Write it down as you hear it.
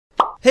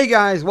Hey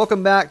guys,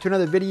 welcome back to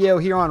another video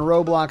here on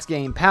Roblox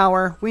Game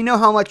Power. We know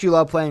how much you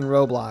love playing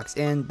Roblox,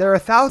 and there are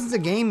thousands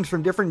of games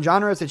from different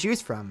genres to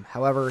choose from.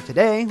 However,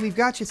 today we've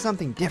got you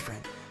something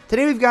different.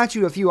 Today we've got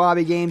you a few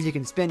obby games you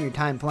can spend your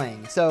time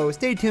playing, so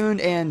stay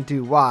tuned and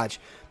do watch.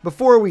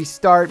 Before we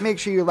start, make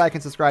sure you like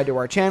and subscribe to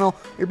our channel.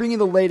 We're bringing you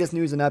the latest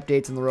news and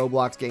updates in the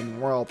Roblox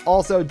gaming world.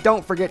 Also,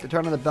 don't forget to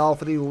turn on the bell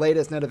for the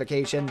latest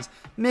notifications.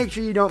 Make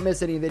sure you don't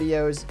miss any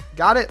videos.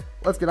 Got it?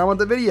 Let's get on with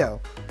the video.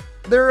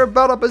 There are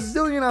about a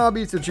bazillion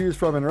obbies to choose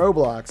from in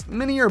Roblox.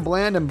 Many are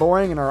bland and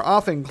boring and are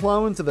often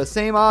clones of the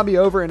same obby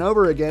over and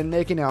over again,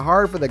 making it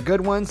hard for the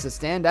good ones to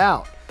stand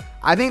out.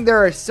 I think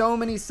there are so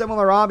many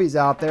similar obbies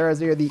out there as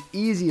they are the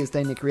easiest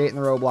thing to create in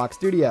the Roblox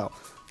studio.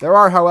 There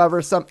are,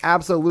 however, some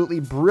absolutely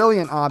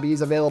brilliant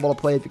obbies available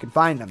to play if you can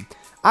find them.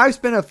 I've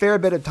spent a fair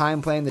bit of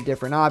time playing the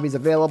different obbies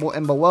available,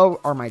 and below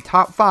are my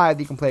top 5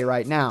 that you can play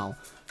right now.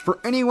 For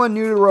anyone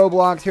new to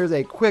Roblox, here's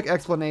a quick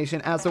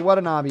explanation as to what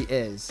an obby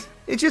is.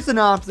 It's just an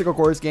obstacle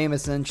course game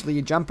essentially.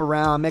 You jump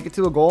around, make it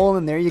to a goal,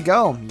 and there you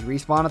go. You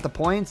respawn at the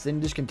points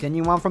and just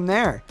continue on from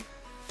there.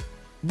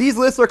 These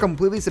lists are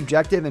completely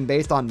subjective and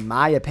based on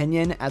my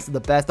opinion as to the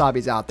best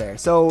obbies out there.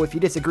 So if you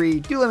disagree,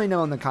 do let me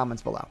know in the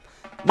comments below.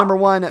 Number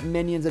 1,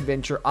 Minions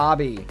Adventure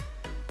Obby.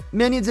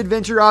 Minions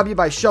Adventure Obby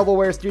by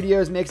Shovelware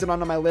Studios makes it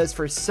onto my list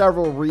for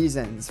several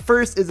reasons.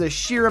 First is the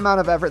sheer amount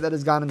of effort that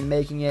has gone into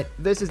making it.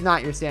 This is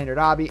not your standard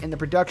obby, and the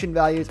production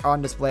values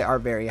on display are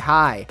very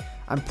high.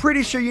 I'm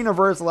pretty sure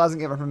Universal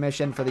hasn't given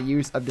permission for the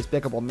use of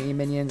Despicable Me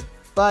minions,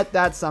 but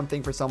that's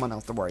something for someone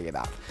else to worry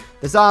about.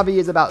 This obby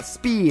is about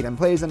speed and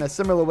plays in a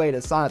similar way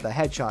to Sonic the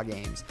Hedgehog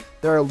games.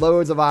 There are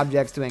loads of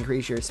objects to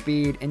increase your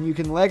speed, and you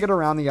can leg it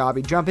around the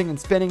obby, jumping and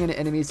spinning into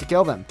enemies to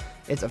kill them.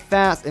 It's a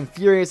fast and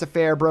furious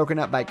affair broken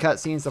up by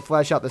cutscenes to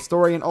flesh out the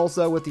story, and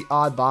also with the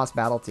odd boss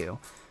battle too.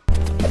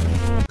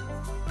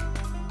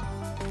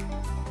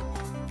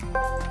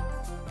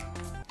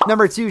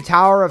 Number 2,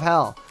 Tower of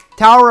Hell.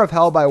 Tower of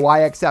Hell by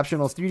Y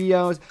Exceptional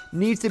Studios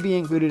needs to be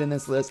included in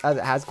this list as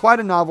it has quite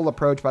a novel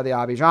approach by the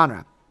obby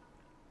genre.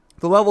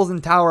 The levels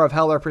in Tower of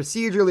Hell are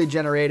procedurally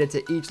generated,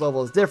 to each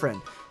level is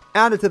different.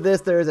 Added to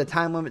this, there is a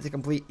time limit to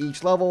complete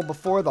each level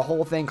before the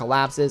whole thing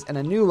collapses and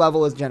a new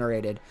level is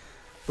generated.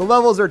 The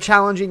levels are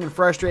challenging and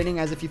frustrating,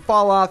 as if you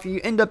fall off,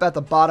 you end up at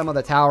the bottom of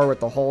the tower with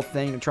the whole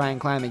thing to try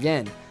and climb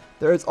again.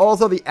 There is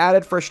also the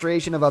added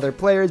frustration of other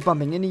players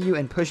bumping into you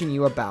and pushing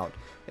you about.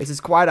 This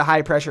is quite a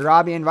high pressure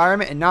obby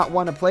environment and not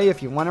one to play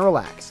if you want to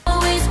relax.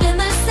 Always been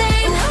the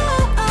same.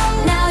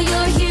 Now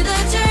you're here,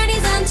 the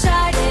journey's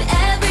uncharted,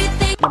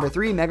 everything. Number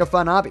 3, Mega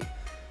Fun Obby.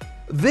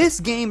 This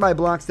game by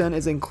Blockstone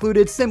is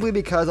included simply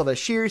because of the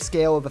sheer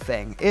scale of the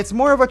thing. It's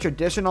more of a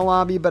traditional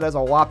obby, but has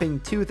a whopping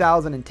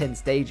 2,010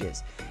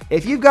 stages.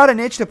 If you've got an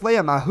itch to play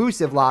a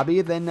massive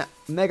lobby, then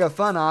Mega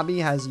Fun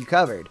Obby has you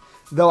covered.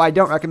 Though I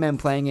don't recommend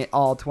playing it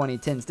all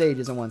 10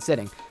 stages in one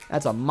sitting.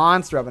 That's a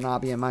monster of an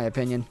obby in my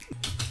opinion.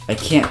 I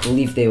can't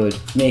believe they would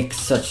make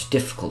such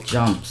difficult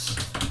jumps.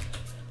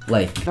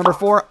 Number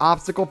 4,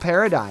 Obstacle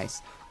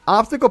Paradise.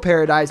 Obstacle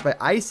Paradise by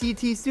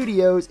ICT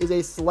Studios is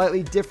a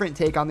slightly different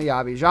take on the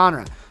obby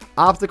genre.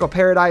 Obstacle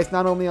Paradise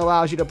not only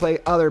allows you to play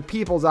other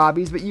people's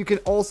obbies, but you can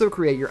also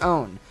create your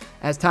own.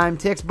 As time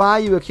ticks by,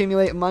 you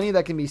accumulate money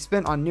that can be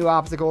spent on new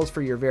obstacles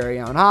for your very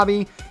own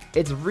hobby.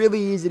 It's really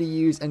easy to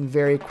use, and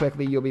very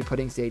quickly you'll be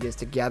putting stages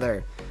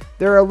together.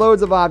 There are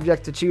loads of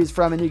objects to choose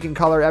from, and you can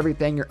color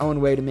everything your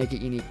own way to make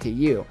it unique to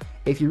you.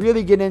 If you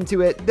really get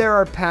into it, there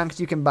are packs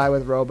you can buy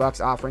with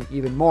Robux offering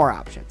even more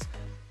options.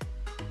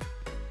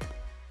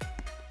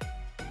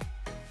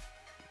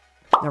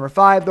 Number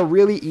 5, the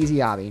Really Easy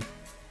Obby.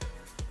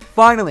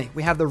 Finally,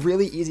 we have the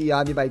Really Easy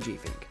Obby by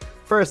GFink.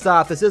 First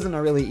off, this isn't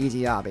a really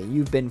easy obby.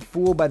 You've been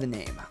fooled by the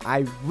name.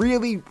 I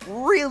really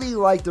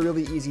like the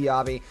Really Easy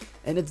Obby,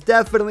 and it's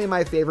definitely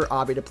my favorite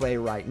obby to play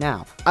right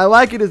now. I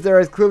like it as there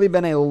has clearly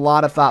been a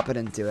lot of thought put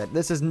into it.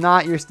 This is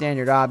not your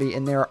standard obby,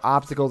 and there are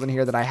obstacles in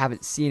here that I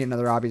haven't seen in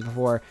other obbies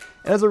before.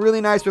 It has a really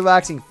nice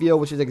relaxing feel,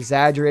 which is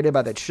exaggerated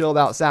by the chilled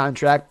out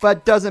soundtrack,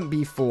 but doesn't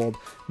be fooled.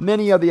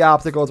 Many of the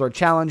obstacles are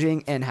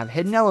challenging and have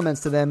hidden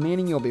elements to them,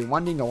 meaning you'll be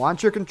wanting to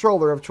launch your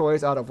controller of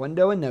choice out of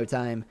window in no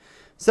time.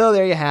 So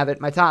there you have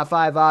it, my top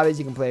 5 obbies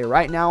you can play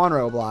right now on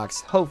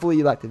Roblox. Hopefully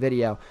you liked the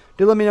video.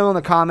 Do let me know in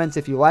the comments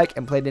if you like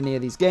and played any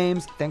of these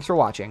games. Thanks for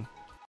watching.